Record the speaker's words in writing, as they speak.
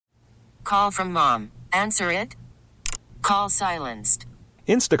call from mom. Answer it. Call silenced.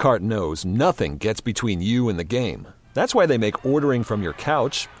 Instacart knows nothing gets between you and the game. That's why they make ordering from your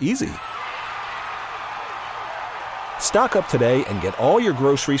couch easy. Stock up today and get all your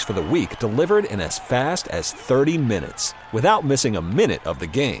groceries for the week delivered in as fast as 30 minutes without missing a minute of the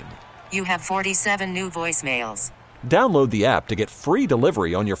game. You have 47 new voicemails. Download the app to get free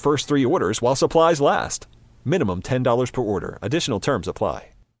delivery on your first 3 orders while supplies last. Minimum $10 per order. Additional terms apply.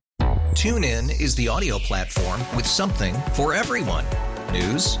 TuneIn is the audio platform with something for everyone.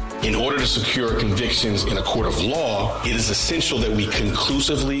 News. In order to secure convictions in a court of law, it is essential that we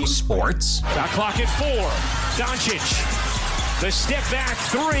conclusively. Sports. Shot clock at 4. Doncic. The step back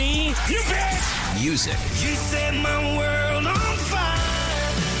 3. You bet. Music. You set my world on fire.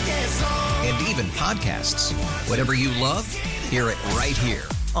 Yes, and even podcasts. Whatever you love, hear it right here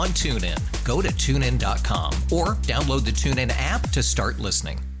on TuneIn. Go to TuneIn.com or download the TuneIn app to start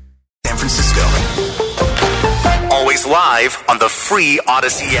listening. San Francisco. Always live on the free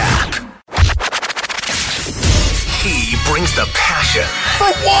Odyssey app. He brings the passion.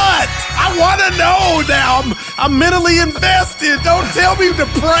 For what? I want to know now. I'm mentally invested. Don't tell me to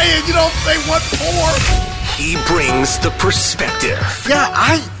pray and you don't say what for. He brings the perspective. Yeah,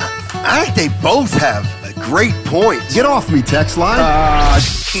 I think they both have a great point. Get off me, text line.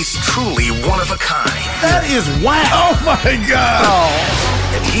 He's truly one of a kind. That is wow. Oh, my God. Oh.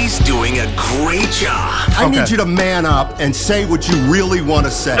 And he's doing a great job. I need you to man up and say what you really want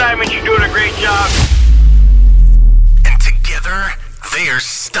to say. Simon, you're doing a great job. And together, they're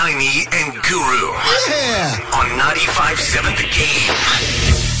Steiny and Guru. Yeah. On 95.7 The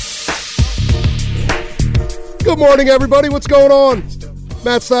Game. Good morning, everybody. What's going on?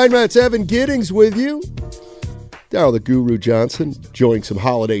 Matt Steinmetz, Evan Giddings with you. Daryl the Guru Johnson enjoying some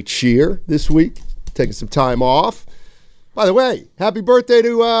holiday cheer this week, taking some time off. By the way, happy birthday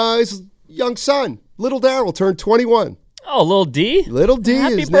to his young son. Little Daryl turned 21. Oh, Little D? Little D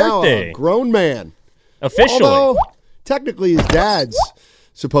happy is birthday. Now a grown man. Officially. Although, technically his dad's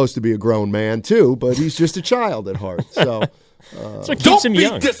supposed to be a grown man too, but he's just a child at heart. So that's what keeps him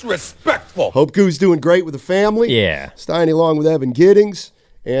young. Don't be disrespectful. Hope Goo's doing great with the family. Yeah. Steiny along with Evan Giddings.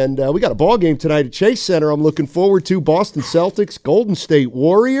 And we got a ball game tonight at Chase Center I'm looking forward to. Boston Celtics, Golden State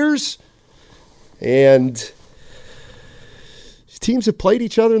Warriors. And these teams have played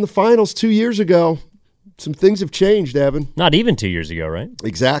each other in the finals 2 years ago. Some things have changed, Evan. Not even 2 years ago, right?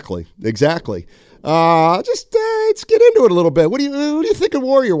 Exactly. Let's get into it a little bit. What do you think of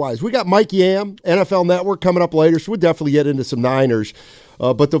Warrior-wise? We got Mike Yam, NFL Network, coming up later, so we'll definitely get into some Niners.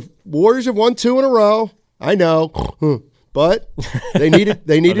 But the Warriors have won 2 in a row. I know. But they needed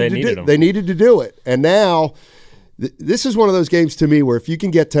to do it. And now this is one of those games to me where if you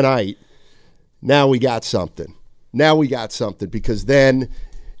can get tonight, now we got something. Because then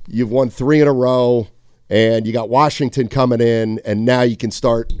you've won 3 in a row and you got Washington coming in, and now you can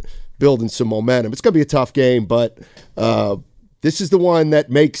start building some momentum. It's going to be a tough game, but this is the one that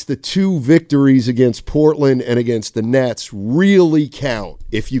makes the 2 victories against Portland and against the Nets really count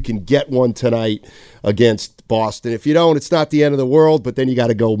if you can get one tonight against Boston. If you don't, it's not the end of the world, but then you got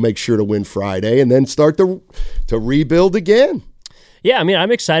to go make sure to win Friday and then start to rebuild again. Yeah, I mean,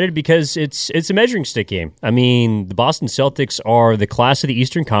 I'm excited because it's a measuring stick game. I mean, the Boston Celtics are the class of the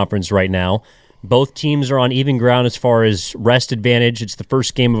Eastern Conference right now. Both teams are on even ground as far as rest advantage. It's the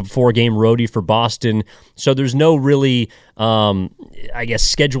first game of a 4-game roadie for Boston, so there's no really,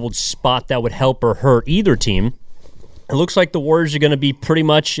 scheduled spot that would help or hurt either team. It looks like the Warriors are going to be pretty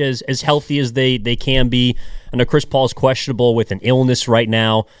much as healthy as they can be. I know Chris Paul's questionable with an illness right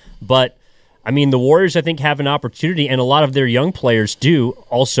now, but I mean, the Warriors, I think, have an opportunity, and a lot of their young players do,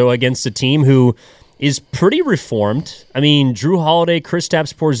 also against a team who is pretty reformed. I mean, Drew Holiday,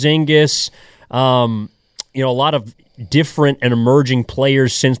 Kristaps Porzingis, a lot of different and emerging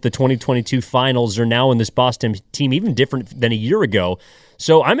players since the 2022 finals are now in this Boston team, even different than a year ago.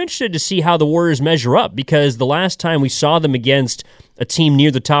 So I'm interested to see how the Warriors measure up, because the last time we saw them against a team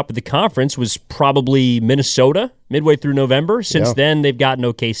near the top of the conference was probably Minnesota midway through November. Since then, they've gotten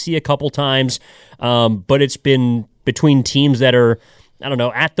OKC a couple times, but it's been between teams that are,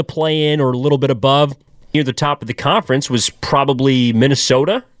 at the play-in or a little bit above. Near the top of the conference was probably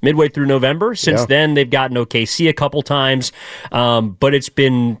Minnesota midway through November. Since then, they've gotten OKC a couple times, but it's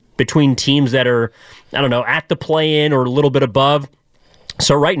been between teams that are, at the play-in or a little bit above.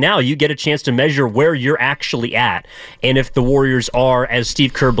 So right now, you get a chance to measure where you're actually at, and if the Warriors are, as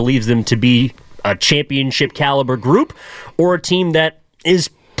Steve Kerr believes them to be, a championship caliber group, or a team that is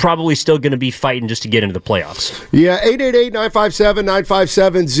probably still going to be fighting just to get into the playoffs. Yeah,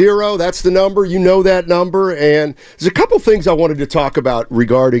 888-957-9570. That's the number. You know that number. And there's a couple things I wanted to talk about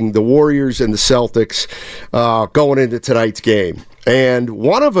regarding the Warriors and the Celtics going into tonight's game. And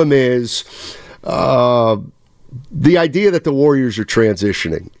one of them is the idea that the Warriors are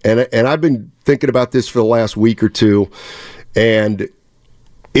transitioning. And I've been thinking about this for the last week or two, and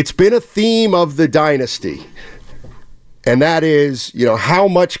it's been a theme of the dynasty. And that is, how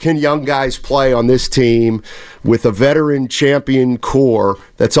much can young guys play on this team with a veteran champion core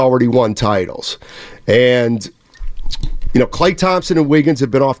that's already won titles? And, Klay Thompson and Wiggins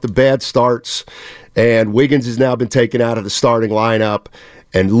have been off the bad starts, and Wiggins has now been taken out of the starting lineup,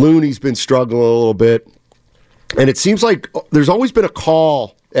 and Looney's been struggling a little bit. And it seems like there's always been a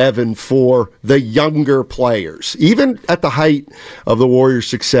call, Evan, for the younger players, even at the height of the Warriors'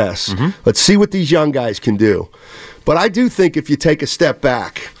 success. Mm-hmm. Let's see what these young guys can do. But I do think if you take a step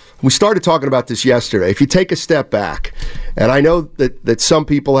back, we started talking about this yesterday, if you take a step back, and I know that some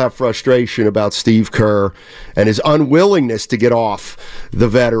people have frustration about Steve Kerr and his unwillingness to get off the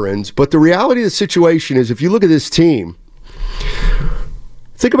veterans, but the reality of the situation is if you look at this team,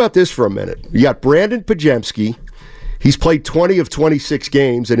 think about this for a minute. You got Brandon Podziemski. He's played 20 of 26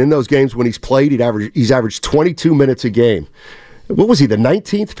 games, and in those games when he's played, he's averaged 22 minutes a game. What was he, the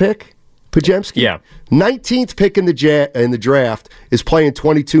 19th pick? Podziemski? Yeah. 19th pick in the draft is playing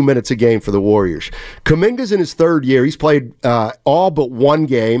 22 minutes a game for the Warriors. Kuminga's in his third year. He's played all but one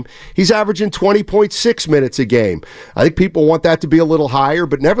game. He's averaging 20.6 minutes a game. I think people want that to be a little higher,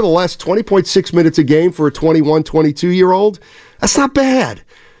 but nevertheless, 20.6 minutes a game for a 21, 22-year-old, that's not bad.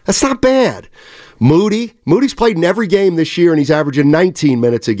 That's not bad. Moody's played in every game this year, and he's averaging 19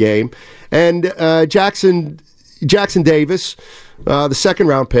 minutes a game. And Jackson Davis, the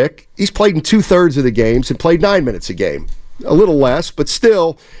second-round pick, he's played in 2/3 of the games and played 9 minutes a game. A little less, but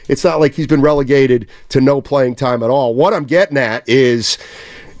still, it's not like he's been relegated to no playing time at all. What I'm getting at is,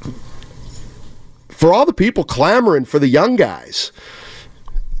 for all the people clamoring for the young guys,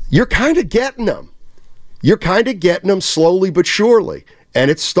 you're kind of getting them. You're kind of getting them slowly but surely. And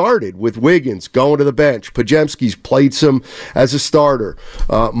it started with Wiggins going to the bench. Podziemski's played some as a starter.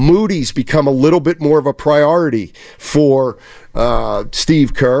 Moody's become a little bit more of a priority for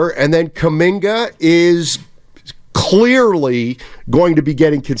Steve Kerr. And then Kuminga is clearly going to be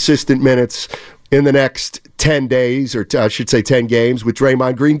getting consistent minutes in the next 10 days, or I should say 10 games, with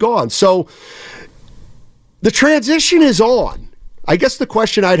Draymond Green gone. So the transition is on. I guess the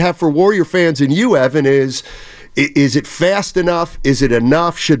question I'd have for Warrior fans and you, Evan, is it fast enough? Is it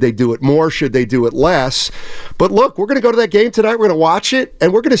enough? Should they do it more? Should they do it less? But look, we're going to go to that game tonight. We're going to watch it,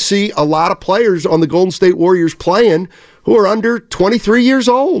 and we're going to see a lot of players on the Golden State Warriors playing who are under 23 years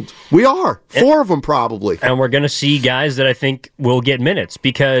old. We are. 4 of them probably. And we're going to see guys that I think will get minutes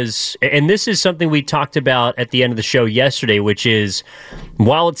because, and this is something we talked about at the end of the show yesterday, which is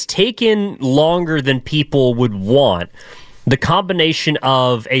while it's taken longer than people would want, the combination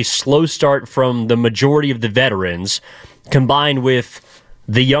of a slow start from the majority of the veterans combined with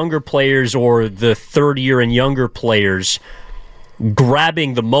the younger players or the third year and younger players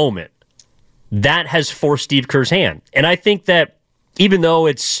grabbing the moment, that has forced Steve Kerr's hand. And I think that even though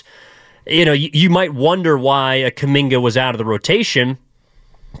it's, you might wonder why a Kuminga was out of the rotation,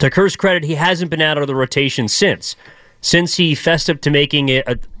 to Kerr's credit, he hasn't been out of the rotation since. Since he fessed up to making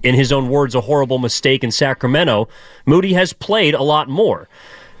it, in his own words, a horrible mistake in Sacramento, Moody has played a lot more.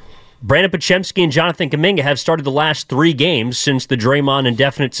 Brandon Podziemski and Jonathan Kuminga have started the last 3 games since the Draymond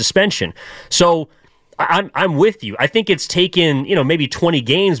indefinite suspension. So I'm with you. I think it's taken maybe 20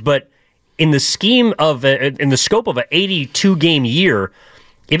 games, but in the scheme of in the scope of an 82-game year,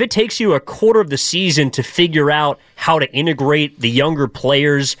 if it takes you a quarter of the season to figure out how to integrate the younger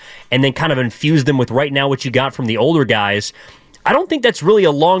players and then kind of infuse them with right now what you got from the older guys, I don't think that's really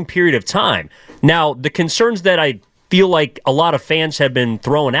a long period of time. Now, the concerns that I feel like a lot of fans have been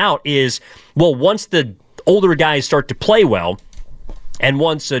throwing out is, well, once the older guys start to play well, and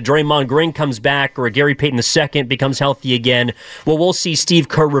once Draymond Green comes back or Gary Payton II becomes healthy again, well, we'll see Steve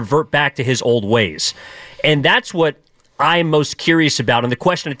Kerr revert back to his old ways. And that's what I'm most curious about, and the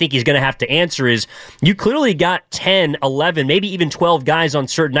question I think he's going to have to answer is, you clearly got 10, 11, maybe even 12 guys on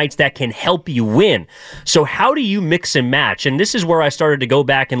certain nights that can help you win. So how do you mix and match? And this is where I started to go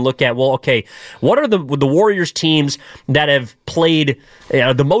back and look at, well, okay, what are the Warriors teams that have played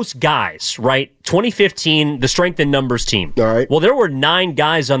the most guys, right? 2015, the strength in numbers team. All right. Well, there were 9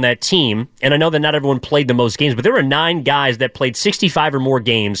 guys on that team, and I know that not everyone played the most games, but there were 9 guys that played 65 or more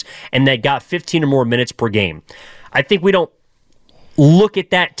games and that got 15 or more minutes per game. I think we don't look at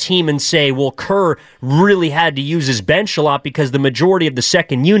that team and say, well, Kerr really had to use his bench a lot because the majority of the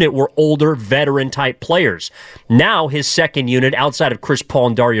second unit were older, veteran-type players. Now his second unit, outside of Chris Paul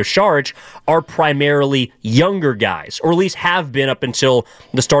and Dario Saric, are primarily younger guys, or at least have been up until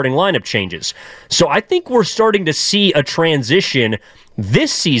the starting lineup changes. So I think we're starting to see a transition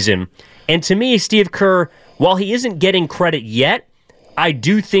this season. And to me, Steve Kerr, while he isn't getting credit yet, I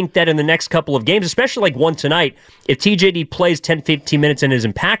do think that in the next couple of games, especially like one tonight, if TJD plays 10, 15 minutes and is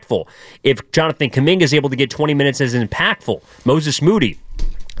impactful, if Jonathan Kuminga is able to get 20 minutes and is impactful, Moses Moody,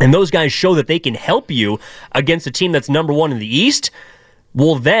 and those guys show that they can help you against a team that's number one in the East,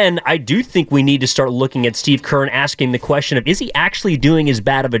 well, then I do think we need to start looking at Steve Kerr and asking the question of, is he actually doing as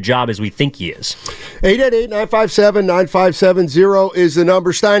bad of a job as we think he is? 888-957-9570 is the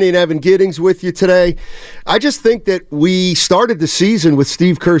number. Steiny and Evan Giddings with you today. I just think that we started the season with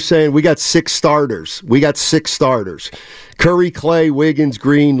Steve Kerr saying we got 6 starters. We got 6 starters. Curry, Clay, Wiggins,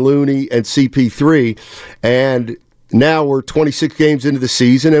 Green, Looney, and CP3. And now we're 26 games into the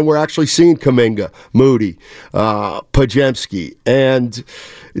season, and we're actually seeing Kuminga, Moody, Podziemski. And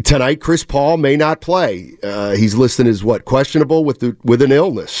tonight, Chris Paul may not play. He's listed as, questionable with an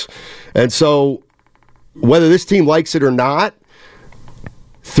illness. And so whether this team likes it or not,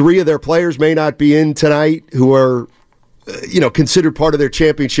 3 of their players may not be in tonight who are, considered part of their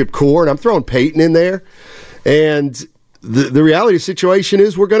championship core. And I'm throwing Peyton in there. And the reality of the situation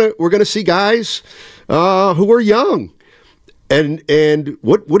is we're gonna see guys who are young, and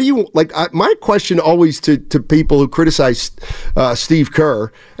what do you like? My question always to people who criticize Steve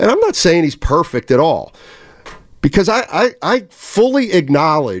Kerr, and I'm not saying he's perfect at all, because I fully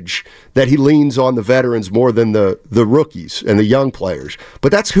acknowledge that he leans on the veterans more than the rookies and the young players.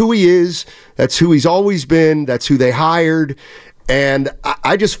 But that's who he is. That's who he's always been. That's who they hired. And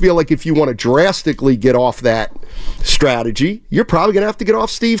I just feel like if you want to drastically get off that strategy, you're probably going to have to get off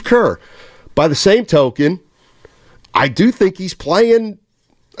Steve Kerr. By the same token, I do think he's playing.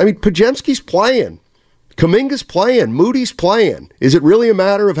 I mean, Podziemski's playing. Kuminga's playing. Moody's playing. Is it really a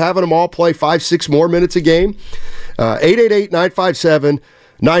matter of having them all play 5-6 more minutes a game?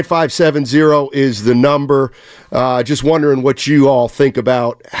 888-957-9570 is the number. Just wondering what you all think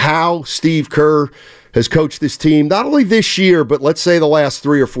about how Steve Kerr has coached this team, not only this year, but let's say the last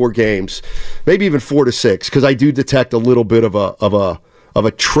 3 or 4 games, maybe even 4 to 6, because I do detect a little bit of a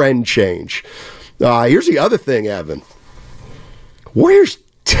trend change. Here's the other thing, Evan. Warriors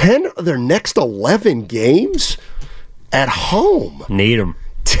 10 of their next 11 games at home. Need them.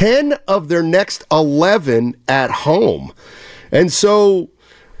 10 of their next 11 at home. And so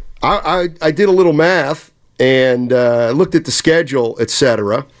I did a little math and looked at the schedule,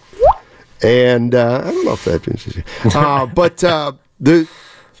 etc. And I don't know if that interests you. But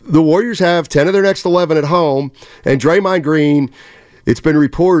the Warriors have 10 of their next 11 at home, and Draymond Green, it's been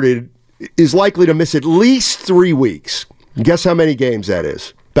reported, is likely to miss at least 3 weeks. Guess how many games that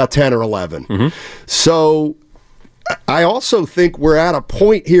is? About 10 or 11. Mm-hmm. So I also think we're at a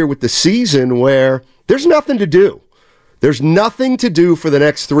point here with the season where there's nothing to do. There's nothing to do for the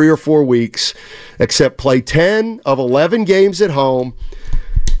next 3 or 4 weeks except play 10 of 11 games at home,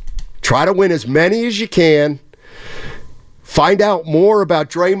 try to win as many as you can, find out more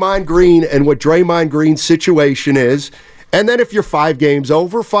about Draymond Green and what Draymond Green's situation is, and then if you're 5 games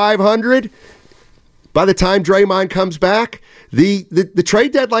over 500, by the time Draymond comes back, the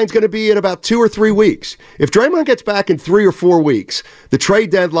trade deadline is going to be in about 2 or 3 weeks. If Draymond gets back in 3 or 4 weeks, the trade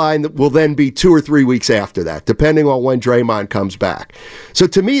deadline will then be 2 or 3 weeks after that, depending on when Draymond comes back. So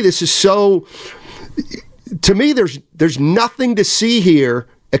to me, this is so... To me, there's nothing to see here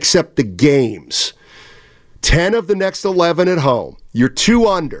except the games. 10 of the next 11 at home. You're 2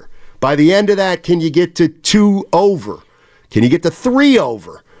 under. By the end of that, can you get to 2 over? Can you get to 3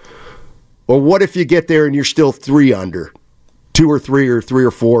 over? Or what if you get there and you're still 3 under? 2 or 3 or 3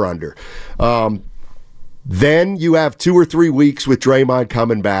 or 4 under. Then you have 2 or 3 weeks with Draymond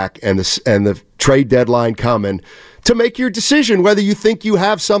coming back and the trade deadline coming to make your decision whether you think you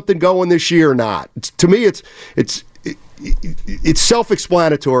have something going this year or not. To me, it's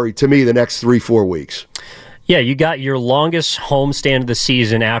self-explanatory to me the next 3-4 weeks. Yeah, you got your longest homestand of the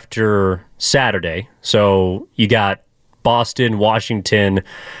season after Saturday. So you got Boston, Washington,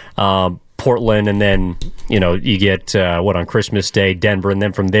 Portland, and then, you get, on Christmas Day, Denver, and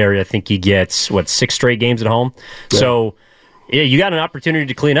then from there, I think you get, 6 straight games at home? Yeah. So, yeah, you got an opportunity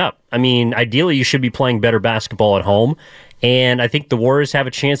to clean up. I mean, ideally, you should be playing better basketball at home, and I think the Warriors have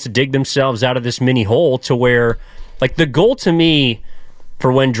a chance to dig themselves out of this mini hole to where, the goal to me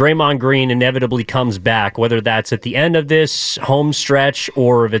for when Draymond Green inevitably comes back, whether that's at the end of this home stretch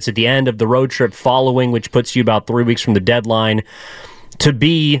or if it's at the end of the road trip following, which puts you about 3 weeks from the deadline, to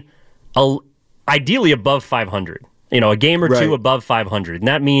be ideally above 500. A game or two above 500. And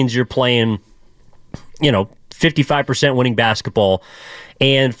that means you're playing, 55% winning basketball.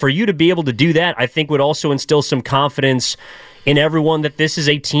 And for you to be able to do that, I think would also instill some confidence in everyone that this is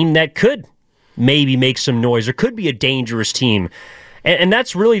a team that could maybe make some noise or could be a dangerous team. And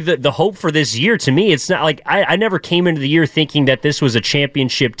that's really the hope for this year to me. It's not like I never came into the year thinking that this was a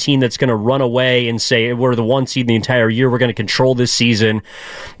championship team that's going to run away and say, we're the one seed the entire year, we're going to control this season.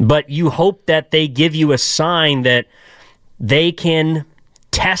 But you hope that they give you a sign that they can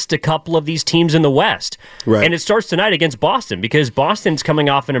test a couple of these teams in the West. Right. And it starts tonight against Boston, because Boston's coming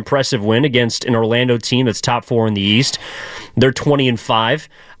off an impressive win against an Orlando team that's top 4 in the East. They're 20-5.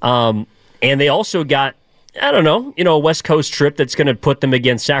 And they also got, a West Coast trip that's going to put them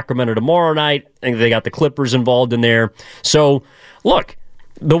against Sacramento tomorrow night. I think they got the Clippers involved in there. So, look,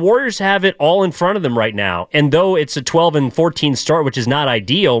 the Warriors have it all in front of them right now. And though it's a 12-14 start, which is not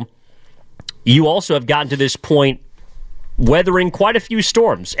ideal, you also have gotten to this point weathering quite a few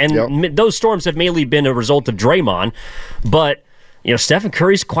storms. And those storms have mainly been a result of Draymond. But, Stephen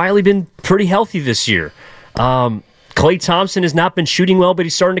Curry's quietly been pretty healthy this year. Klay Thompson has not been shooting well, but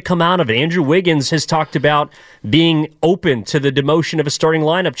he's starting to come out of it. Andrew Wiggins has talked about being open to the demotion of a starting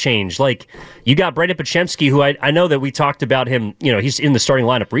lineup change. Like, you got Brandon Podziemski, who I know that we talked about him, he's in the starting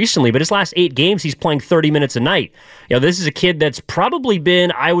lineup recently, but his last 8 games, he's playing 30 minutes a night. This is a kid that's probably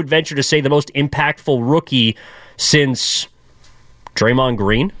been, I would venture to say, the most impactful rookie since Draymond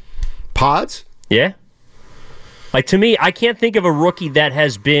Green. Pods? Yeah. Like, to me, I can't think of a rookie that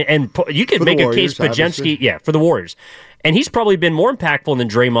has been, and you could make a case, Podziemski, for the Warriors. And he's probably been more impactful than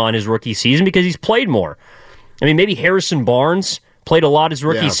Draymond his rookie season because he's played more. I mean, maybe Harrison Barnes played a lot his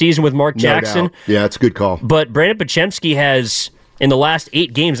rookie season with Mark Jackson. Doubt. Yeah, it's a good call. But Brandon Podziemski has, in the last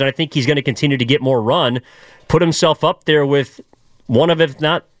 8 games, and I think he's going to continue to get more run, put himself up there with one of, if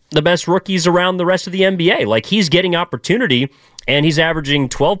not the best rookies around the rest of the NBA. Like, he's getting opportunity, and he's averaging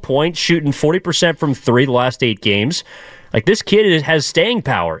 12 points, shooting 40% from 3 the last 8 games. Like, this kid has staying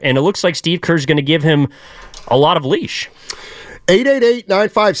power, and it looks like Steve Kerr's going to give him a lot of leash.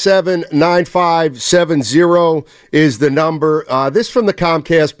 888-957-9570 is the number. This from the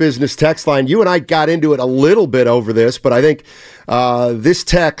Comcast Business text line. You and I got into it a little bit over this, but I think this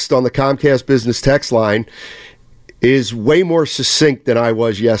text on the Comcast Business text line is way more succinct than I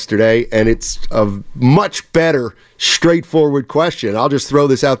was yesterday, and it's a much better, straightforward question. I'll just throw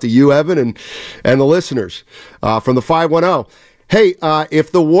this out to you, Evan, and the listeners from the 510. Hey,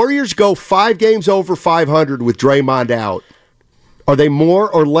 if the Warriors go 5 games over 500 with Draymond out, are they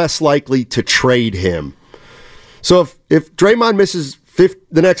more or less likely to trade him? So if Draymond misses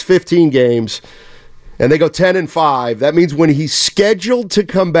the next 15 games and they go 10-5, that means when he's scheduled to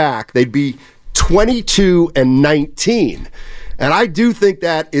come back, they'd be 22-19. And I do think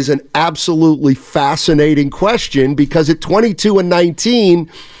that is an absolutely fascinating question, because at 22-19,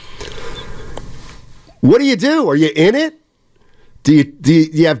 what do you do? Are you in it? Do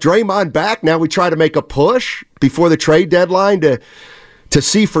you have Draymond back? Now we try to make a push before the trade deadline to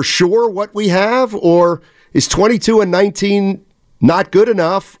see for sure what we have? Or is 22-19 not good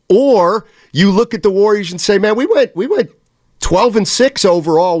enough? Or you look at the Warriors and say, man, we went 12-6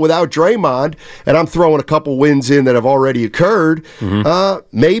 overall without Draymond, and I'm throwing a couple wins in that have already occurred.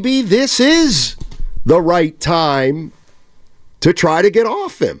 Maybe this is the right time to try to get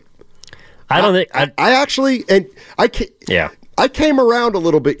off him. I don't think I came around a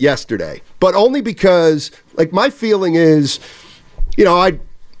little bit yesterday, but only because, like, my feeling is, I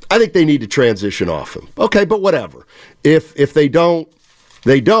think they need to transition off him. Okay, but whatever. If they don't,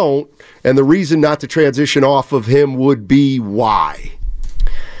 they don't. And the reason not to transition off of him would be why?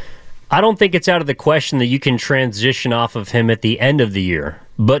 I don't think it's out of the question that you can transition off of him at the end of the year.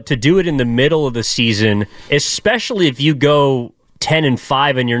 But to do it in the middle of the season, especially if you go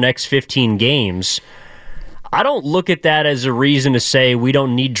 10-5 in your next 15 games, I don't look at that as a reason to say we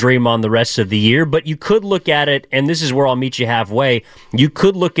don't need Draymond the rest of the year. But you could look at it, and this is where I'll meet you halfway, you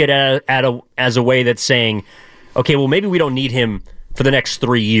could look at it as a way that's saying, okay, well, maybe we don't need him for the next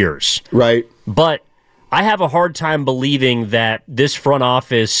 3 years. Right. But I have a hard time believing that this front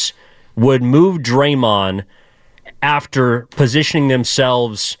office would move Draymond after positioning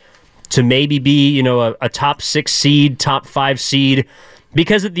themselves to maybe be, a top 6 seed, top 5 seed,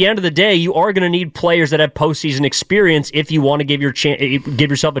 because at the end of the day, you are going to need players that have postseason experience if you want to give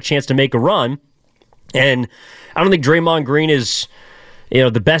yourself a chance to make a run. And I don't think Draymond Green is,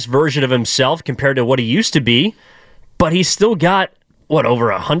 the best version of himself compared to what he used to be, but he's still got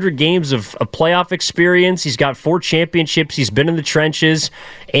over 100 games of playoff experience. He's got 4 championships. He's been in the trenches.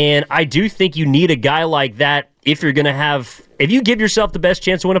 And I do think you need a guy like that if you give yourself the best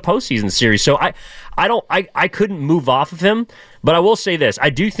chance to win a postseason series. So I couldn't move off of him, but I will say this. I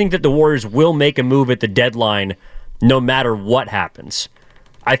do think that the Warriors will make a move at the deadline no matter what happens.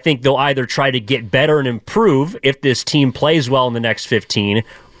 I think they'll either try to get better and improve if this team plays well in the next 15,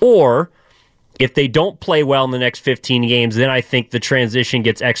 or if they don't play well in the next 15 games, then I think the transition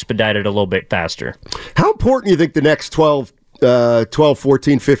gets expedited a little bit faster. How important do you think the next 12,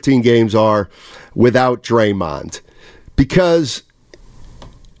 14, 15 games are without Draymond? Because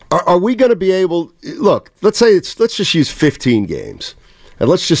are we going to be able – look, let's just use 15 games. And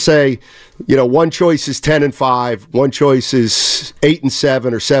let's just say, one choice is 10-5, one choice is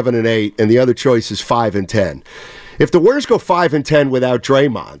 8-7 or 7-8, and the other choice is 5-10. If the Warriors go 5-10 without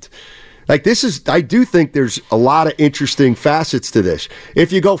Draymond, I do think there's a lot of interesting facets to this.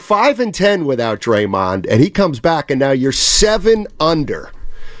 If you go 5-10 without Draymond and he comes back and now you're 7 under,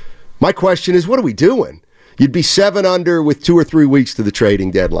 my question is, what are we doing? You'd be 7 under with 2 or 3 weeks to the trading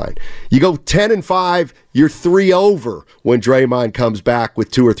deadline. You go 10-5, you're 3 over when Draymond comes back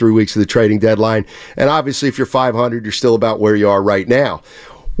with 2 or 3 weeks to the trading deadline. And obviously, if you're 500, you're still about where you are right now.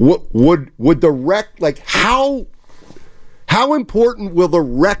 Would the how important will the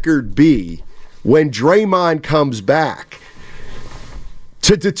record be when Draymond comes back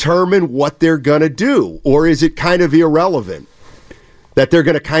to determine what they're going to do? Or is it kind of irrelevant that they're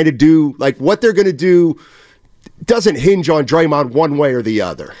going to kind of do, what they're going to do doesn't hinge on Draymond one way or the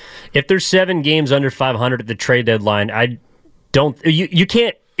other? If there's 7 games under 500 at the trade deadline, you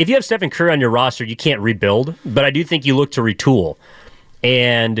can't, if you have Stephen Curry on your roster, you can't rebuild, but I do think you look to retool.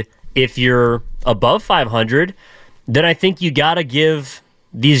 And if you're above 500, then I think you got to give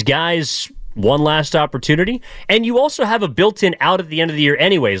these guys one last opportunity. And you also have a built-in out at the end of the year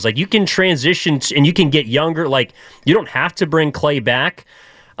anyways. You can transition and you can get younger. You don't have to bring Clay back.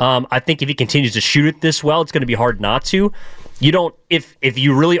 I think if he continues to shoot it this well, it's going to be hard not to. You don't, if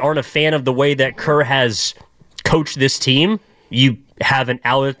you really aren't a fan of the way that Kerr has coached this team, you have an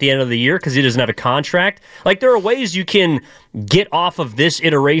out at the end of the year because he doesn't have a contract. There are ways you can get off of this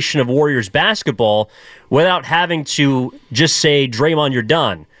iteration of Warriors basketball without having to just say, Draymond, you're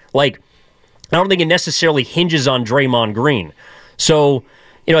done. I don't think it necessarily hinges on Draymond Green. So,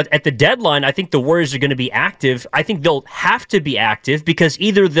 at the deadline, I think the Warriors are going to be active. I think they'll have to be active because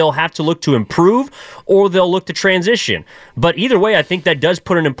either they'll have to look to improve or they'll look to transition. But either way, I think that does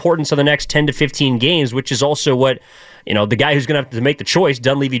put an importance on the next 10 to 15 games, which is also what the guy who's going to have to make the choice,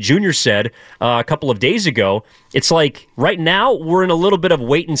 Dunleavy Jr., said a couple of days ago. It's right now we're in a little bit of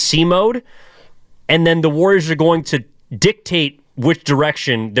wait-and-see mode, and then the Warriors are going to dictate which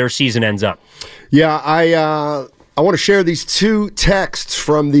direction their season ends up. Yeah, I want to share these 2 texts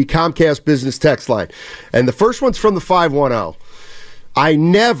from the Comcast Business text line. And the first one's from the 510. I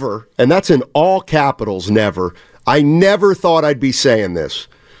never, and that's in all capitals, never, I never thought I'd be saying this,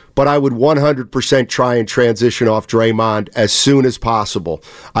 but I would 100% try and transition off Draymond as soon as possible.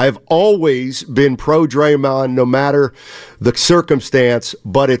 I've always been pro-Draymond no matter the circumstance,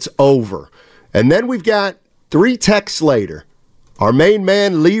 but it's over. And then we've got 3 texts later. Our main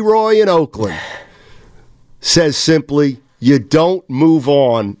man, Leroy in Oakland, says simply, you don't move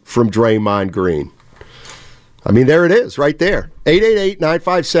on from Draymond Green. I mean, there it is, right there.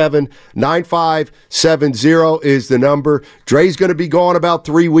 888-957-9570 is the number. Dre's going to be gone about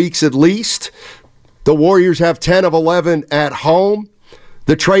 3 weeks at least. The Warriors have 10 of 11 at home.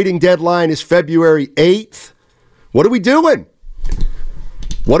 The trading deadline is February 8th. What are we doing?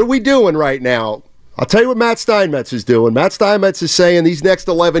 What are we doing right now? I'll tell you what Matt Steinmetz is doing. Matt Steinmetz is saying these next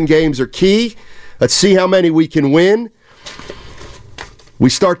 11 games are key. Let's see how many we can win. We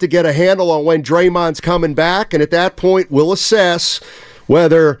start to get a handle on when Draymond's coming back, and at that point, we'll assess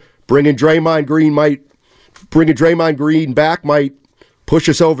whether bringing Draymond Green back might push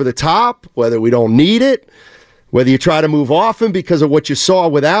us over the top, whether we don't need it, whether you try to move off him because of what you saw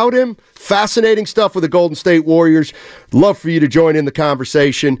without him. Fascinating stuff with the Golden State Warriors. Love for you to join in the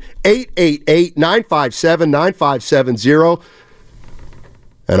conversation. 888-957-9570.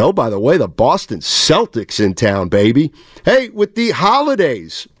 And oh, by the way, the Boston Celtics in town, baby. Hey, with the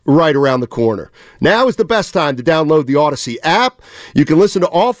holidays right around the corner, now is the best time to download the Odyssey app. You can listen to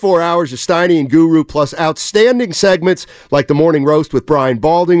all 4 hours of Steiny and Guru, plus outstanding segments like The Morning Roast with Brian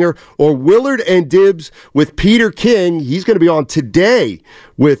Baldinger or Willard and Dibbs with Peter King. He's going to be on today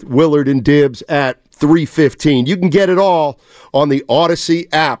with Willard and Dibbs at 3:15. You can get it all on the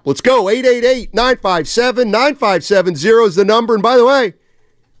Odyssey app. Let's go. 888-957-9570 is the number. And by the way,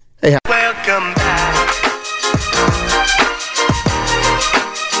 hey, Welcome back.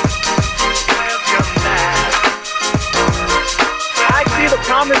 Welcome back. I see the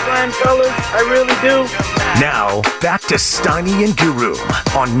promised land colors. I really do. Now, back to Steiny and Guru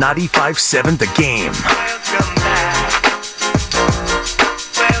on 95.7 The Game.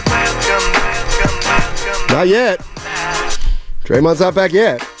 Not yet. Draymond's not back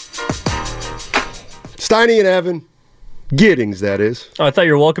yet. Steiny and Evan. Giddings, that is. Oh, I thought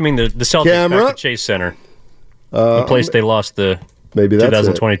you were welcoming the Celtics back to Chase Center. The place they lost the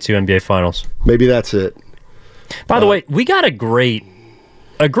 2022 NBA Finals. Maybe that's it. By the way, we got a great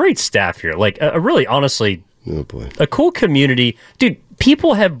staff here. Like, really, honestly, oh boy, a cool community. Dude,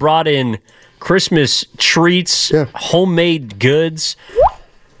 people have brought in Christmas treats, homemade goods.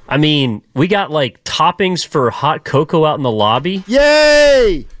 I mean, we got, like, toppings for hot cocoa out in the lobby.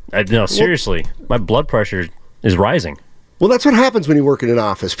 Yay! No, seriously, my blood pressure is rising. Well, that's what happens when you work in an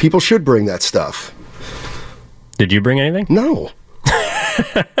office. People should bring that stuff. Did you bring anything? No.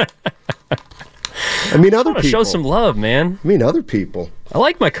 I mean, other people. Show some love, man. I mean, other people. I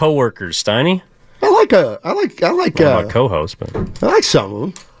like my coworkers, Steiny. I like my co-host, but I like some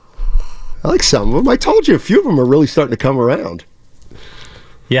of them. I told you a few of them are really starting to come around.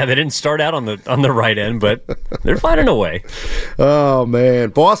 Yeah, they didn't start out on the right end, but they're finding a way. Oh man,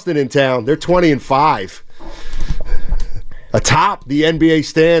 Boston in town. They're 20-5, atop the NBA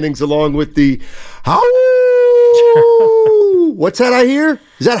standings, along with the what's that I hear?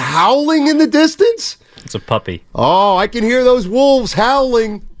 Is that howling in the distance? It's a puppy. Oh, I can hear those wolves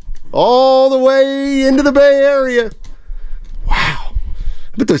howling all the way into the Bay Area. Wow,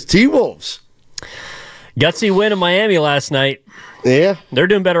 but those T-Wolves. Gutsy win in Miami last night. Yeah. They're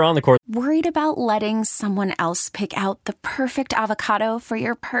doing better on the court. Worried about letting someone else pick out the perfect avocado for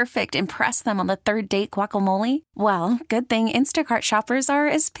your perfect impress them on the third date guacamole? Well, good thing Instacart shoppers are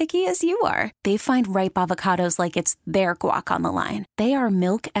as picky as you are. They find ripe avocados like it's their guac on the line. They are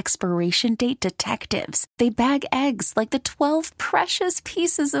milk expiration date detectives. They bag eggs like the 12 precious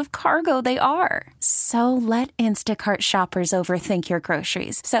pieces of cargo they are. So let Instacart shoppers overthink your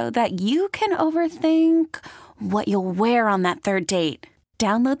groceries so that you can overthink what you'll wear on that third date.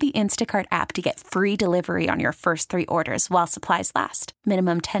 Download the Instacart app to get free delivery on your first 3 orders while supplies last.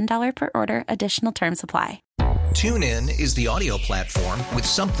 Minimum $10 per order. Additional terms apply. TuneIn is the audio platform with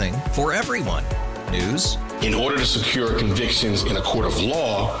something for everyone. News. In order to secure convictions in a court of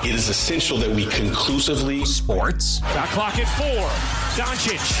law, it is essential that we conclusively. Sports. Shot clock at 4.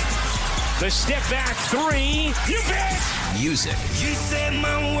 Doncic. The step back 3. You bet. Music. You set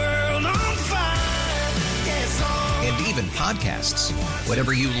my world on fire. And even podcasts.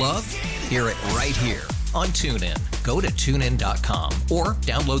 Whatever you love, hear it right here on TuneIn. Go to TuneIn.com or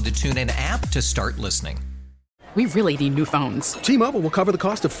download the TuneIn app to start listening. We really need new phones. T-Mobile will cover the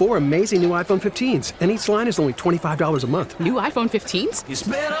cost of 4 amazing new iPhone 15s, and each line is only $25 a month. New iPhone 15s? It's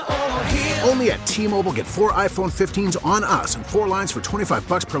better over here. Only at T-Mobile, get 4 iPhone 15s on us and 4 lines for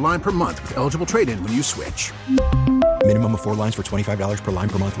 $25 per line per month with eligible trade-in when you switch. Minimum of 4 lines for $25 per line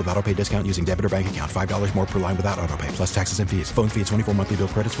per month with autopay discount using debit or bank account. $5 more per line without autopay, plus taxes and fees. Phone fee at 24 monthly bill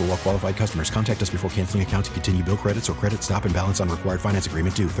credits for well-qualified customers. Contact us before canceling account to continue bill credits or credit stop and balance on required finance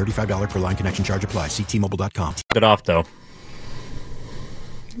agreement due. $35 per line connection charge applies. See T-Mobile.com. It off, though.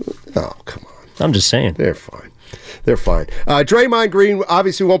 Oh, come on. I'm just saying. They're fine. Draymond Green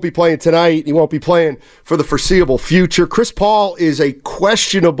obviously won't be playing tonight. He won't be playing for the foreseeable future. Chris Paul is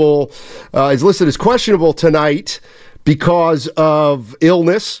is listed as questionable tonight because of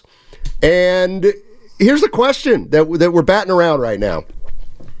illness. And here's the question that we're batting around right now.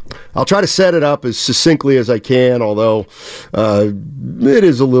 I'll try to set it up as succinctly as I can, although it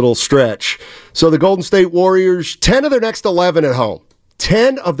is a little stretch. So the Golden State Warriors, 10 of their next 11 at home.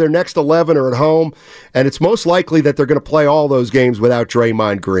 10 of their next 11 are at home, and it's most likely that they're going to play all those games without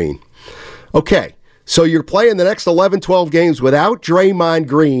Draymond Green. Okay, so you're playing the next 11, 12 games without Draymond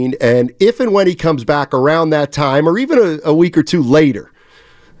Green, and if and when he comes back around that time, or even a week or two later,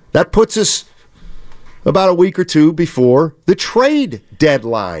 that puts us about a week or two before the trade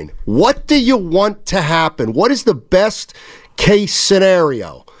deadline. What do you want to happen? What is the best case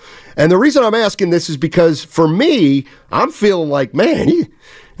scenario? And the reason I'm asking this is because, for me, I'm feeling like, man,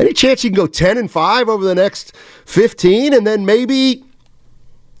 any chance you can go 10-5 over the next 15, and then maybe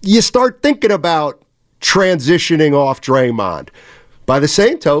you start thinking about transitioning off Draymond. By the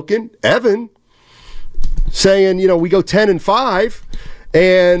same token, Evan saying, we go 10-5,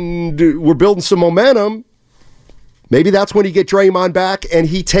 and we're building some momentum. Maybe that's when you get Draymond back, and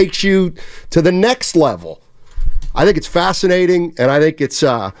he takes you to the next level. I think it's fascinating, and I think it's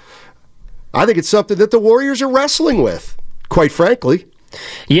something that the Warriors are wrestling with, quite frankly.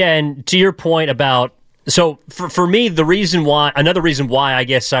 Yeah, and to your point about, so for me, another reason why I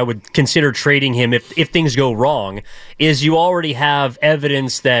guess I would consider trading him if things go wrong is you already have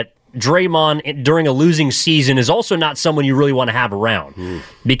evidence that Draymond during a losing season is also not someone you really want to have around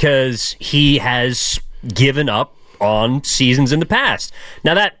because he has given up on seasons in the past.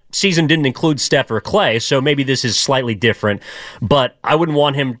 Now, that season didn't include Steph or Clay, so maybe this is slightly different, but I wouldn't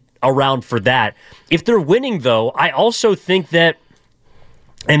want him around for that. If they're winning, though, I also think that,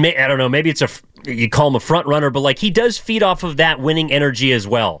 and I don't know, maybe it's you call him a front runner, but like he does feed off of that winning energy as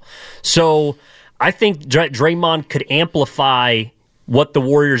well. So I think Draymond could amplify what the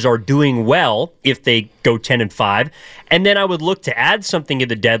Warriors are doing well if they go 10-5. And then I would look to add something at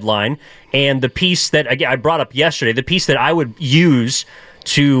the deadline. And the piece that, again, I brought up yesterday, the piece that I would use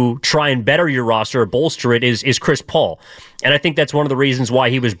to try and better your roster or bolster it is Chris Paul. And I think that's one of the reasons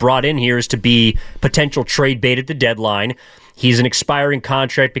why he was brought in here is to be potential trade bait at the deadline. He's an expiring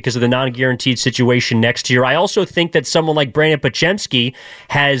contract because of the non-guaranteed situation next year. I also think that someone like Brandon Podziemski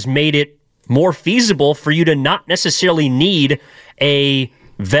has made it more feasible for you to not necessarily need a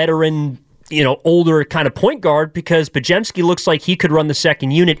veteran, older kind of point guard because Podziemski looks like he could run the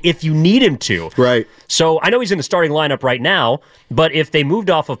second unit if you need him to. Right. So I know he's in the starting lineup right now, but if they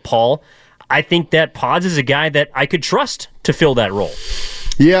moved off of Paul, I think that Pods is a guy that I could trust to fill that role.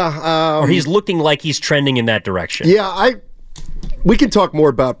 Yeah. Or he's looking like he's trending in that direction. Yeah, we can talk more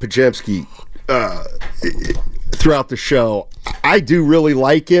about Podziemski throughout the show. I do really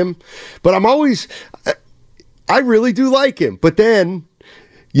like him, but I really do like him. But then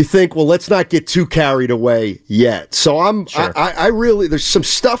you think, well, let's not get too carried away yet. So I really, there's some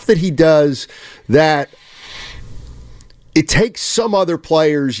stuff that he does that it takes some other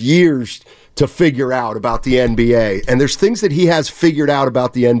players years to figure out about the NBA. And there's things that he has figured out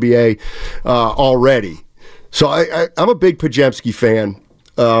about the NBA already. So I'm a big Podziemski fan.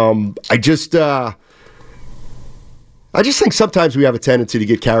 I just think sometimes we have a tendency to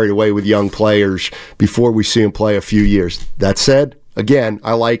get carried away with young players before we see them play a few years. That said, again,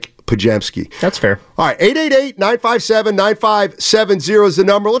 I like Podziemski. That's fair. All right, 888-957-9570 is the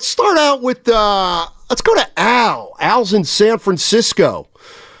number. Let's start out with, let's go to Al. Al's in San Francisco.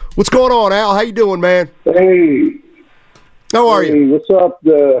 What's going on, Al? How you doing, man? Hey. How are you? What's up,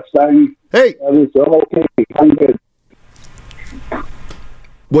 Steiny? Hey. I'm okay. I'm good.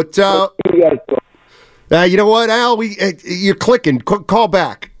 What you know what, Al? You're clicking. Call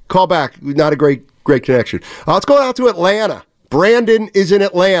back. Not a great connection. Let's go out to Atlanta. Brandon is in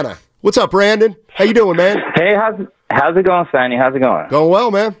Atlanta. What's up, Brandon? How you doing, man? Hey, how's it going, Steiny? How's it going? Going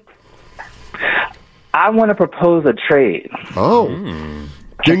well, man. I want to propose a trade. Oh.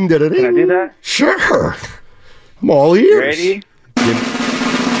 Ding, da, da, ding. Can I do that? Sure. I'm all ears. Ready?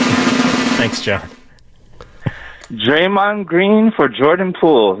 Thanks, John. Draymond Green for Jordan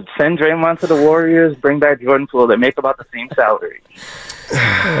Poole. Send Draymond to the Warriors, bring back Jordan Poole. They make about the same salary.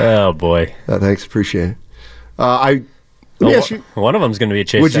 Oh, boy. Thanks, appreciate it. Let me ask you. One of them's going to be a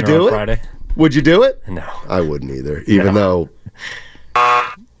Chase Center on Friday. Would you do it? No. I wouldn't either, even though.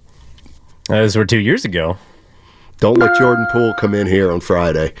 Those were 2 years ago. Don't let Jordan Poole come in here on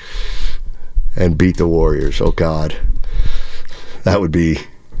Friday and beat the Warriors. Oh, God. That would be...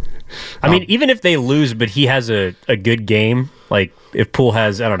 I mean, even if they lose, but he has a good game, like if Poole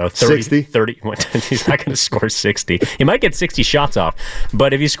has, 30, he's not going to score 60. He might get 60 shots off,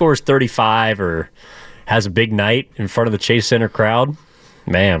 but if he scores 35 or has a big night in front of the Chase Center crowd,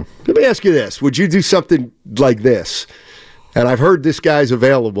 man. Let me ask you this. Would you do something like this? And I've heard this guy's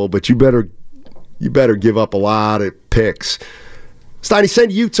available, but you better give up a lot of picks. Steiny,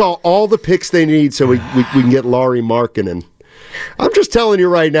 send Utah all the picks they need so we can get Lauri Markkanen. I'm just telling you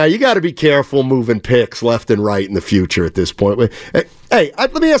right now, you got to be careful moving picks left and right in the future at this point. Hey,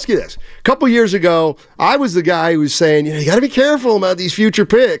 let me ask you this. A couple years ago, I was the guy who was saying, you got to be careful about these future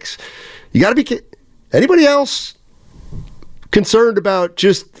picks. You got to be anybody else concerned about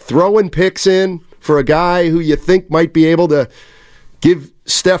just throwing picks in for a guy who you think might be able to give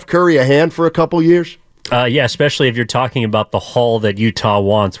Steph Curry a hand for a couple years? Yeah, especially if you're talking about the haul that Utah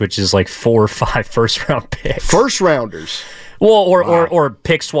wants, which is like 4 or 5 first-round picks. First-rounders. Well, or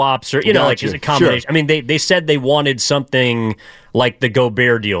pick swaps, or like as a combination. Sure. I mean, they said they wanted something like the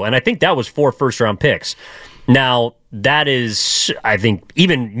Gobert deal, and I think that was 4 first-round picks. Now, that is, I think,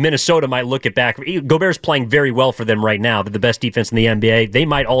 even Minnesota might look at back. Gobert's playing very well for them right now. They're the best defense in the NBA. They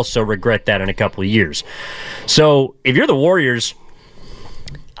might also regret that in a couple of years. So, if you're the Warriors,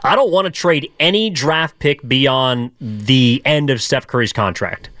 I don't want to trade any draft pick beyond the end of Steph Curry's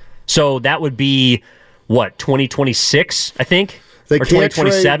contract. So, that would be... 2026, I think? Or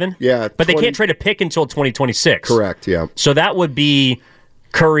 2027? Yeah. But they can't trade a pick until 2026. Correct, yeah. So that would be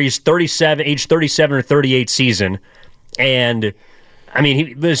Curry's age 37 or 38 season. And, I mean,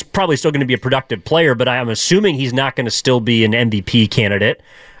 he was probably still going to be a productive player, but I'm assuming he's not going to still be an MVP candidate.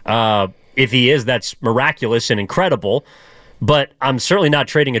 If he is, that's miraculous and incredible. But I'm certainly not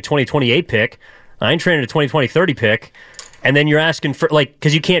trading a 2028 pick. I ain't trading a 2030 pick. And then you're asking for,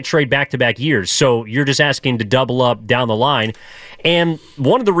 because you can't trade back-to-back years. So you're just asking to double up down the line. And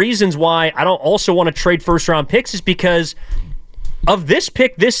one of the reasons why I don't also want to trade first-round picks is because of this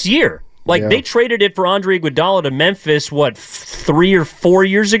pick this year. They traded it for Andre Iguodala to Memphis, 3 or 4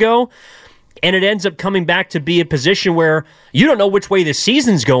 years ago? And it ends up coming back to be a position where you don't know which way the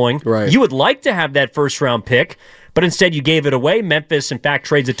season's going. Right. You would like to have that first-round pick, but instead you gave it away. Memphis, in fact,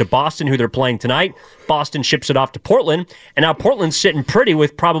 trades it to Boston, who they're playing tonight. Boston ships it off to Portland, and now Portland's sitting pretty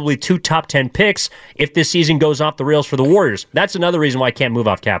with probably 2 top 10 picks if this season goes off the rails for the Warriors. That's another reason why I can't move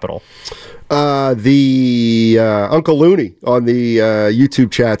off capital. The Uncle Looney on the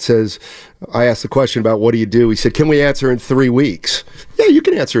YouTube chat says, I asked the question about what do you do? He said, can we answer in 3 weeks? Yeah, you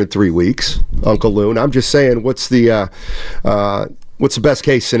can answer in 3 weeks, Uncle Loon. I'm just saying, what's the best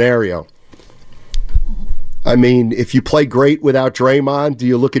case scenario? I mean, if you play great without Draymond, do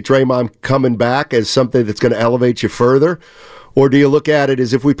you look at Draymond coming back as something that's going to elevate you further? Or do you look at it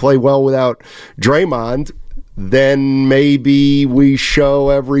as if we play well without Draymond, then maybe we show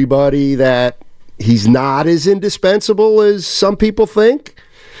everybody that he's not as indispensable as some people think?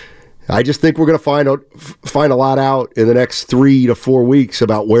 I just think we're going to find a lot out in the next 3 to 4 weeks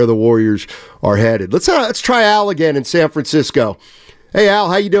about where the Warriors are headed. Let's try Al again in San Francisco. Hey,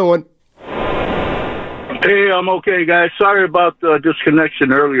 Al, how you doing? Hey, I'm okay, guys. Sorry about the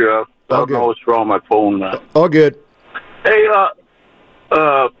disconnection earlier. I don't know what's wrong with my phone. All good. Hey,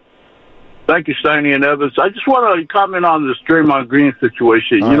 thank you, Steiny and Evans. I just want to comment on this Draymond Green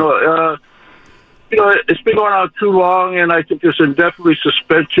situation. You know, it's been going on too long, and I think this indefinite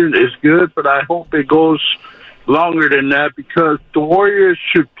suspension is good, but I hope it goes longer than that because the Warriors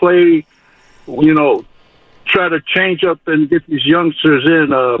should play, try to change up and get these youngsters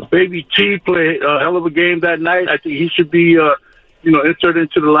in. Baby T played a hell of a game that night. I think he should be, entered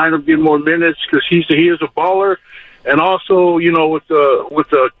into the lineup, get more minutes because he is a baller. And also, with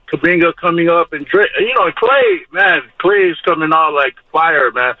the Kuminga coming up and and Clay is coming out like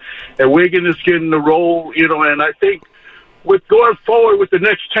fire, man. And Wiggins is getting the role, and I think with going forward with the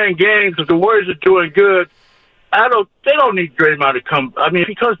next 10 games, if the Warriors are doing good, they don't need Draymond to come. I mean, if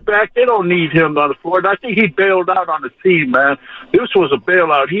he comes back, they don't need him on the floor. And I think he bailed out on the team, man. This was a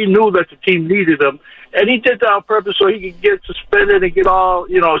bailout. He knew that the team needed him, and he did that on purpose so he could get suspended and get all,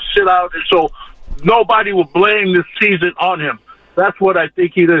 sit out. And so nobody will blame this season on him. That's what I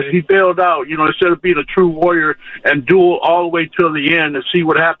think he did. He bailed out, instead of being a true Warrior and duel all the way till the end and see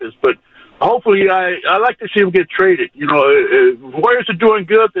what happens. But hopefully, I like to see him get traded. Warriors are doing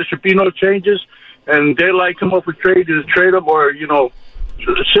good. There should be no changes. And they like him up for trade to trade him or, sit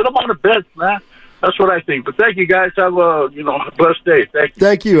him on the bench, man. That's what I think. But thank you, guys. Have a, blessed day. Thank you.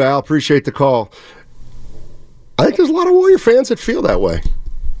 Thank you, Al. Appreciate the call. I think there's a lot of Warrior fans that feel that way,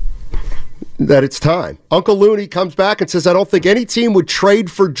 that it's time. Uncle Looney comes back and says, I don't think any team would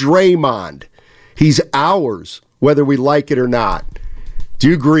trade for Draymond. He's ours, whether we like it or not. Do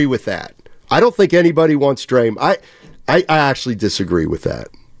you agree with that? I don't think anybody wants Draymond. I actually disagree with that.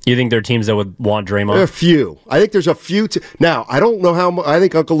 You think there are teams that would want Draymond? A few. I think there's a few. Now, I don't know how much. I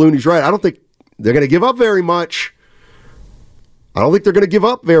think Uncle Looney's right. I don't think they're going to give up very much.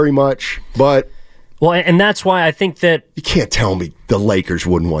 But. Well, and that's why I think that. You can't tell me the Lakers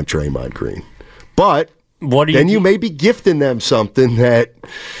wouldn't want Draymond Green. But then you may be gifting them something that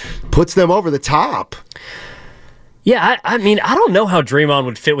puts them over the top. Yeah, I mean, I don't know how Draymond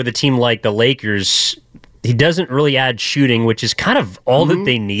would fit with a team like the Lakers. He doesn't really add shooting, which is kind of all that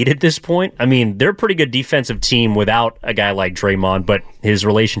they need at this point. I mean, they're a pretty good defensive team without a guy like Draymond, but his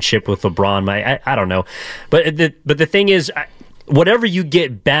relationship with LeBron, I don't know. But the thing is, whatever you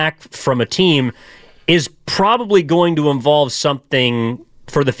get back from a team is probably going to involve something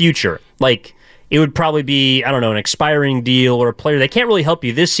for the future. Like, it would probably be, I don't know, an expiring deal or a player that can't really help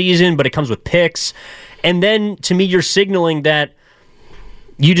you this season, but it comes with picks. And then, to me, you're signaling that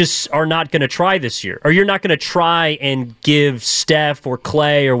you just are not going to try this year, or you're not going to try and give Steph or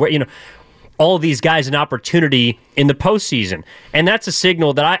Clay or all of these guys an opportunity in the postseason. And that's a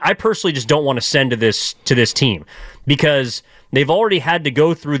signal that I personally just don't want to send to this team, because they've already had to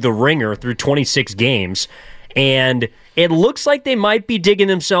go through the ringer through 26 games, and it looks like they might be digging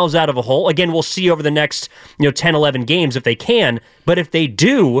themselves out of a hole. Again, we'll see over the next 10, 11 games if they can, but if they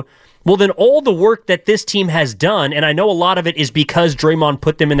do, well, then all the work that this team has done, and I know a lot of it is because Draymond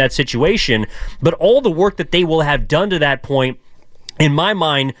put them in that situation, but all the work that they will have done to that point, in my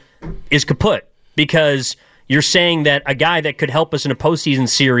mind, is kaput. Because you're saying that a guy that could help us in a postseason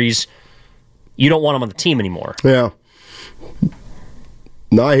series, you don't want him on the team anymore. Yeah.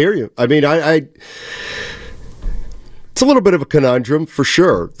 No, I hear you. I mean, it's a little bit of a conundrum for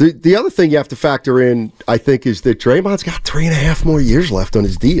sure. The other thing you have to factor in, I think, is that Draymond's got 3.5 more years left on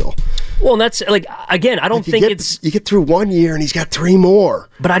his deal. Well, and that's again, I don't think you get through 1 year and he's got 3 more.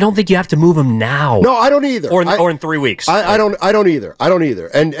 But I don't think you have to move him now. No, I don't either. Or in 3 weeks. I don't either. I don't either.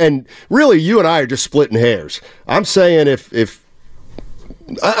 And really, you and I are just splitting hairs. I'm saying if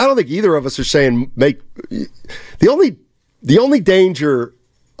I don't think either of us are saying make the only danger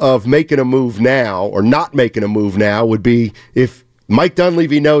of making a move now or not making a move now would be if Mike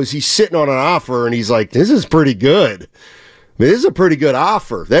Dunleavy knows he's sitting on an offer and he's like, this is pretty good. I mean, this is a pretty good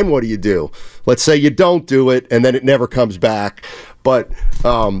offer. Then what do? Let's say you don't do it and then it never comes back. But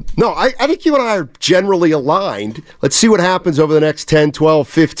no, I think you and I are generally aligned. Let's see what happens over the next 10, 12,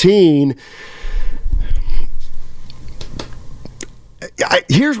 15.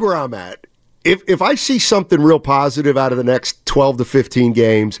 Here's where I'm at. If I see something real positive out of the next 12 to 15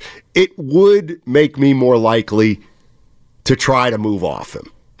 games, it would make me more likely to try to move off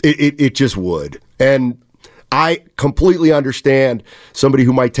him. It just would. And I completely understand somebody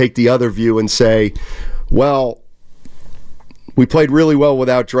who might take the other view and say, well, we played really well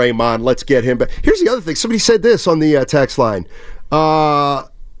without Draymond. Let's get him back. Here's the other thing. Somebody said this on the text line.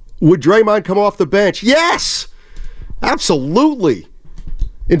 Would Draymond come off the bench? Yes, absolutely.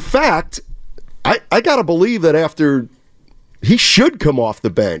 In fact, I got to believe that after he should come off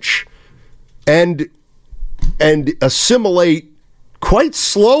the bench and assimilate quite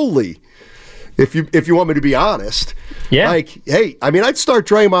slowly, if you want me to be honest. Yeah. Like, hey, I mean, I'd start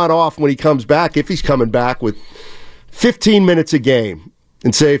Draymond off when he comes back, if he's coming back, with 15 minutes a game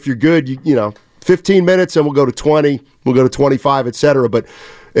and say, if you're good, you know, 15 minutes and we'll go to 20, we'll go to 25, etc. But,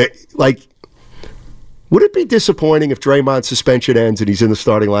 would it be disappointing if Draymond's suspension ends and he's in the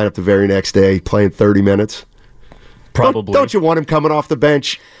starting lineup the very next day playing 30 minutes? Probably. Don't you want him coming off the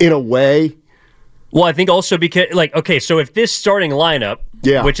bench in a way? Well, I think also because, so if this starting lineup,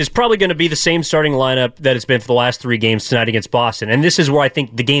 which is probably going to be the same starting lineup that it's been for the last 3 games tonight against Boston, and this is where I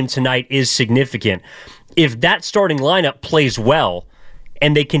think the game tonight is significant. If that starting lineup plays well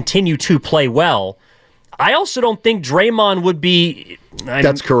and they continue to play well, I also don't think Draymond would be...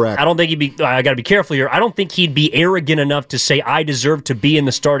 That's correct. I don't think he'd be... I got to be careful here. I don't think he'd be arrogant enough to say, I deserve to be in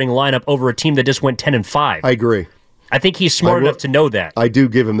the starting lineup over a team that just went 10-5. I agree. I think he's smart enough to know that. I do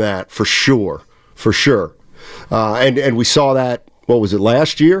give him that, for sure. For sure. And we saw that, what was it,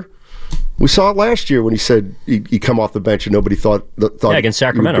 last year? We saw it last year when he said he'd come off the bench and nobody thought against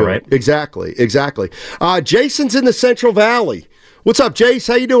Sacramento, right? Exactly. Jason's in the Central Valley. What's up, Jace?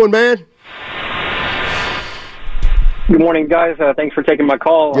 How you doing, man? Good morning, guys. Thanks for taking my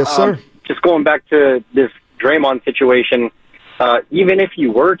call. Yes, sir. Just going back to this Draymond situation, even if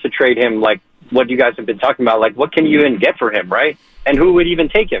you were to trade him, like what you guys have been talking about, like what can you even get for him, right? And who would even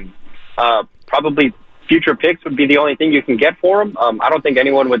take him? Probably future picks would be the only thing you can get for him. I don't think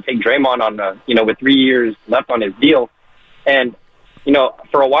anyone would take Draymond on, with 3 years left on his deal. And,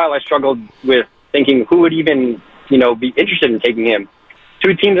 for a while I struggled with thinking who would even, be interested in taking him.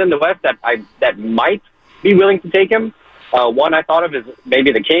 2 teams in the West that might be willing to take him. One I thought of is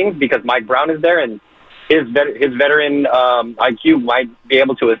maybe the Kings, because Mike Brown is there and his veteran IQ might be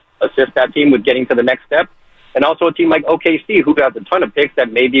able to assist that team with getting to the next step. And also a team like OKC, who has a ton of picks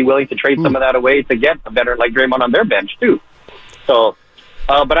that may be willing to trade some of that away to get a veteran like Draymond on their bench too. So,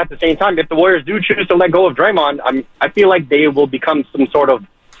 but at the same time, if the Warriors do choose to let go of Draymond, I feel like they will become some sort of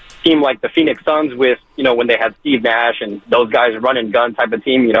team like the Phoenix Suns with, when they had Steve Nash and those guys run and gun type of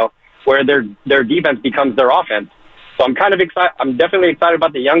team, where their defense becomes their offense. So I'm kind of excited. I'm definitely excited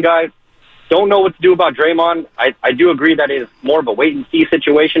about the young guys. Don't know what to do about Draymond. I do agree that it is more of a wait-and-see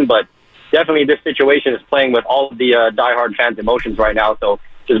situation, but definitely this situation is playing with all of the diehard fans' emotions right now. So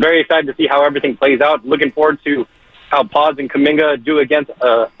just very excited to see how everything plays out. Looking forward to how Paz and Kuminga do against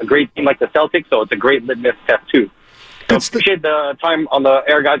a great team like the Celtics. So it's a great litmus test, too. So appreciate the time on the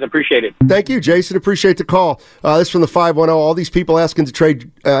air, guys. Appreciate it. Thank you, Jason. Appreciate the call. This is from the 510. All these people asking for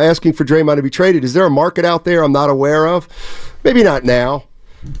Draymond to be traded. Is there a market out there I'm not aware of? Maybe not now.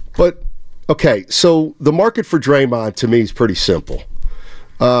 But, okay, so the market for Draymond to me is pretty simple.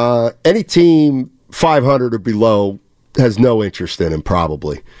 Any team 500 or below has no interest in him,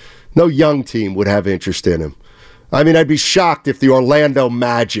 probably. No young team would have interest in him. I mean, I'd be shocked if the Orlando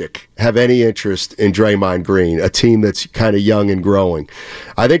Magic have any interest in Draymond Green, a team that's kind of young and growing.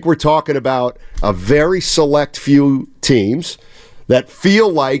 I think we're talking about a very select few teams that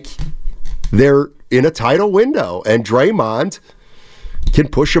feel like they're in a title window, and Draymond can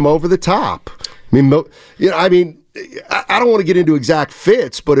push them over the top. I mean, I don't want to get into exact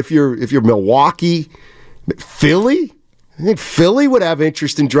fits, but if you're Milwaukee, Philly, I think Philly would have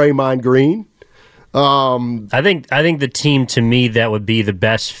interest in Draymond Green. I think the team to me that would be the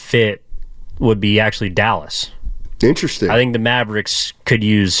best fit would be actually Dallas. Interesting. I think the Mavericks could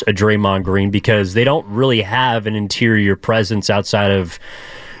use a Draymond Green because they don't really have an interior presence outside of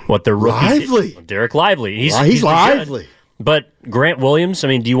what their rookie Lively. Derek Lively. He's lively. Good. But Grant Williams, I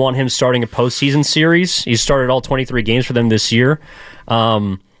mean, do you want him starting a postseason series? He started all 23 games for them this year.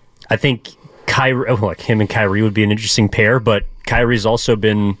 I think him and Kyrie would be an interesting pair, but Kyrie's also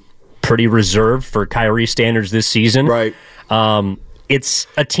been pretty reserved for Kyrie standards this season. Right. It's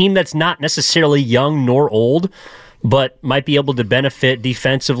a team that's not necessarily young nor old, but might be able to benefit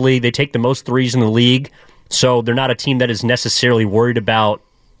defensively. They take the most threes in the league, so they're not a team that is necessarily worried about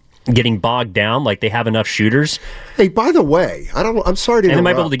getting bogged down. Like, they have enough shooters. Hey, by the way, I'm sorry to interrupt. And they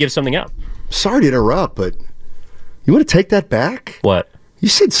might be able to give something up. Sorry to interrupt, but you want to take that back? What? You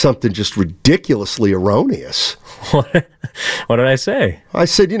said something just ridiculously erroneous. What did I say? I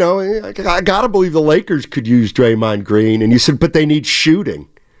said, I got to believe the Lakers could use Draymond Green, and you said, but they need shooting.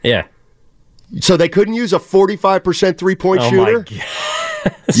 Yeah. So they couldn't use a 45% three-point shooter? My God.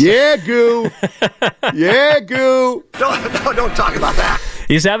 Yeah, Goo. Yeah, Goo. Don't talk about that.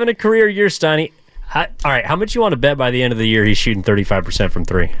 He's having a career year, Steiny. All right, how much you want to bet by the end of the year he's shooting 35% from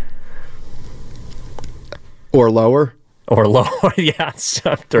three? Or lower? Or lower, yeah.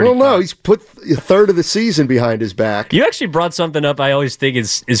 I don't know. He's put a third of the season behind his back. You actually brought something up I always think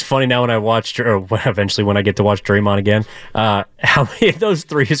is funny now when I watch, or eventually when I get to watch Draymond again. How many of those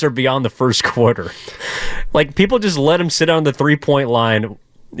threes are beyond the first quarter? Like, people just let him sit on the three-point line,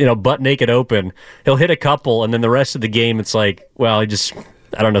 butt naked open. He'll hit a couple, and then the rest of the game, it's like, well,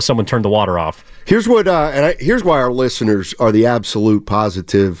 someone turned the water off. Here's what, here's why our listeners are the absolute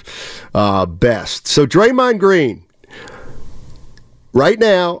positive best. So Draymond Green, right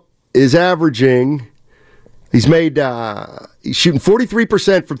now, is averaging, he's shooting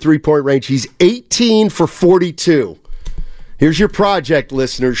 43% from three-point range. He's 18 for 42. Here's your project,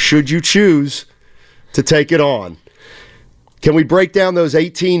 listeners, should you choose to take it on. Can we break down those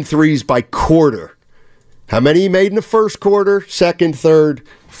 18 threes by quarter? How many he made in the first quarter, second, third,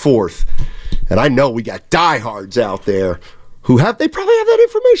 fourth? And I know we got diehards out there who they probably have that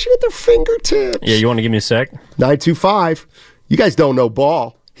information at their fingertips. Yeah, you want to give me a sec? 925. You guys don't know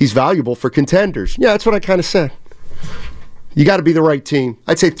ball. He's valuable for contenders. Yeah, that's what I kind of said. You got to be the right team.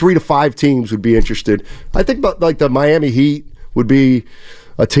 I'd say 3 to 5 teams would be interested. I think like the Miami Heat would be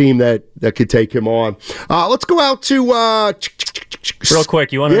a team that could take him on. Let's go out to... Real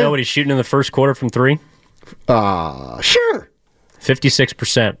quick, you want to know what he's shooting in the first quarter from three? Sure.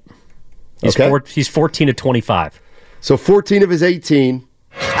 56%. He's 14 to 25. So 14 of his 18.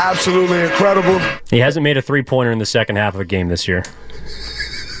 Absolutely incredible. He hasn't made a three-pointer in the second half of a game this year.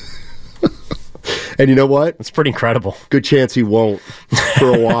 And you know what? It's pretty incredible. Good chance he won't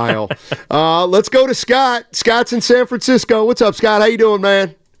for a while. Let's go to Scott. Scott's in San Francisco. What's up, Scott? How you doing,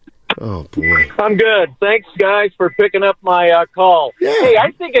 man? Oh, boy. I'm good. Thanks, guys, for picking up my call. Yeah. Hey,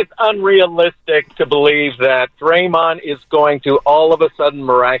 I think it's unrealistic to believe that Draymond is going to all of a sudden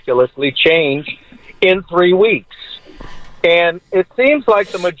miraculously change in 3 weeks. And it seems like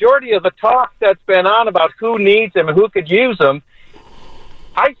the majority of the talk that's been on about who needs him and who could use him,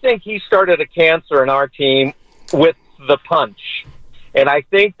 I think he started a cancer in our team with the punch. And I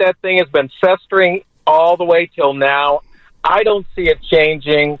think that thing has been festering all the way till now. I don't see it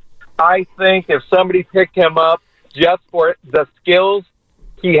changing. I think if somebody picked him up just for the skills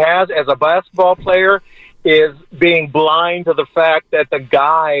he has as a basketball player, is being blind to the fact that the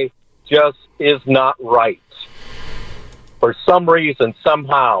guy just is not right. For some reason,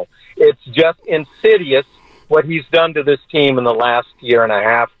 somehow, it's just insidious what he's done to this team in the last year and a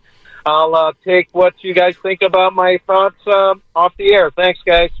half. I'll take what you guys think about my thoughts off the air. Thanks,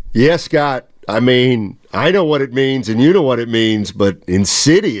 guys. Yes, Scott. I mean, I know what it means, and you know what it means, but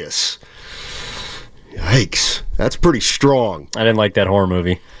insidious. Yikes. That's pretty strong. I didn't like that horror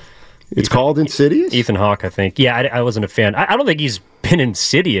movie. It's called Insidious? Ethan Hawke, I think. Yeah, I wasn't a fan. I don't think he's been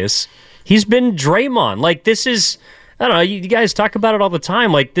insidious. He's been Draymond. Like, this is... I don't know, you guys talk about it all the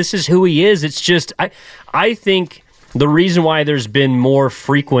time. Like, this is who he is. It's just, I think the reason why there's been more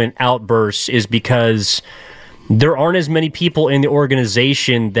frequent outbursts is because there aren't as many people in the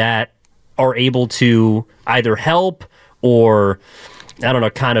organization that are able to either help or, I don't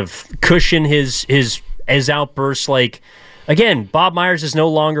know, kind of cushion his outbursts. Like, again, Bob Myers is no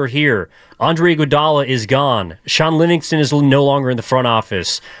longer here. Andre Iguodala is gone. Sean Livingston is no longer in the front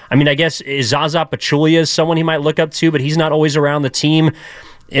office. I mean, I guess Zaza Pachulia is someone he might look up to, but he's not always around the team,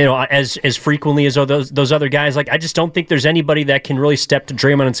 as frequently as those other guys. Like, I just don't think there's anybody that can really step to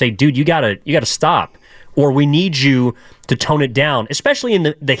Draymond and say, "Dude, you gotta stop. or we need you to tone it down, especially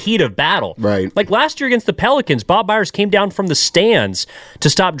in the heat of battle. Right. Like last year against the Pelicans, Bob Myers came down from the stands to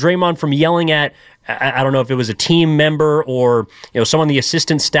stop Draymond from yelling at, I don't know if it was a team member or someone on the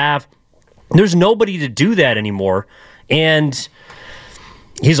assistant staff. There's nobody to do that anymore. And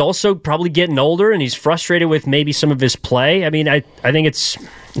he's also probably getting older, and he's frustrated with maybe some of his play. I mean, I think it's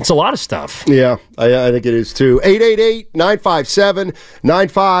a lot of stuff. Yeah, I think it is too.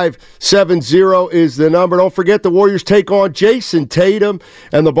 888-957-9570 is the number. Don't forget the Warriors take on Jason Tatum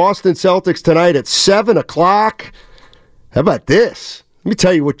and the Boston Celtics tonight at 7 o'clock. How about this? Let me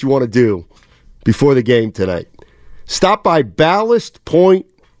tell you what you want to do before the game tonight. Stop by Ballast Point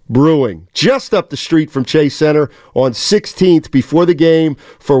Brewing, just up the street from Chase Center on 16th before the game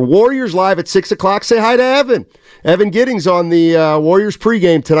for Warriors Live at 6 o'clock. Say hi to Evan. Evan Giddings on the Warriors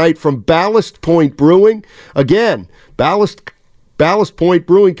pregame tonight from Ballast Point Brewing. Again, Ballast Point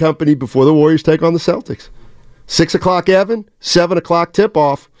Brewing Company before the Warriors take on the Celtics. 6 o'clock Evan, 7 o'clock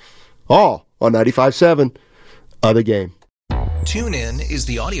tip-off, all on 95.7 The Game. TuneIn is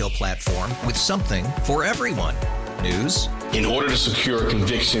the audio platform with something for everyone. News. In order to secure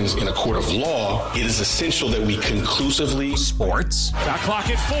convictions in a court of law, it is essential that we conclusively. Sports. Shot clock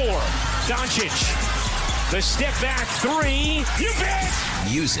at 4. Doncic. The step back 3. You bet.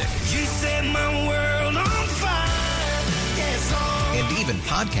 Music. You set my world on fire. Yes, and even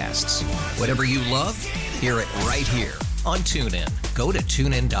podcasts. Whatever you love, hear it right here on TuneIn. Go to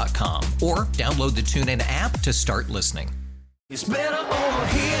TuneIn.com or download the TuneIn app to start listening. It's better over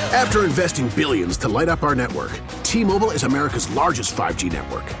here. After investing billions to light up our network, T-Mobile is America's largest 5G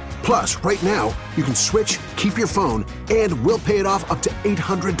network. Plus, right now, you can switch, keep your phone, and we'll pay it off up to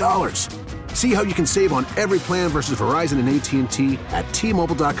 $800. See how you can save on every plan versus Verizon and AT&T at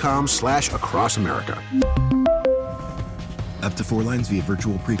T-Mobile.com/across America. Up to 4 lines via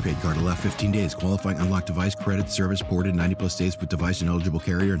virtual prepaid card. Allow 15 days. Qualifying unlocked device credit service ported 90+ days with device and eligible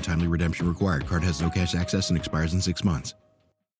carrier and timely redemption required. Card has no cash access and expires in 6 months.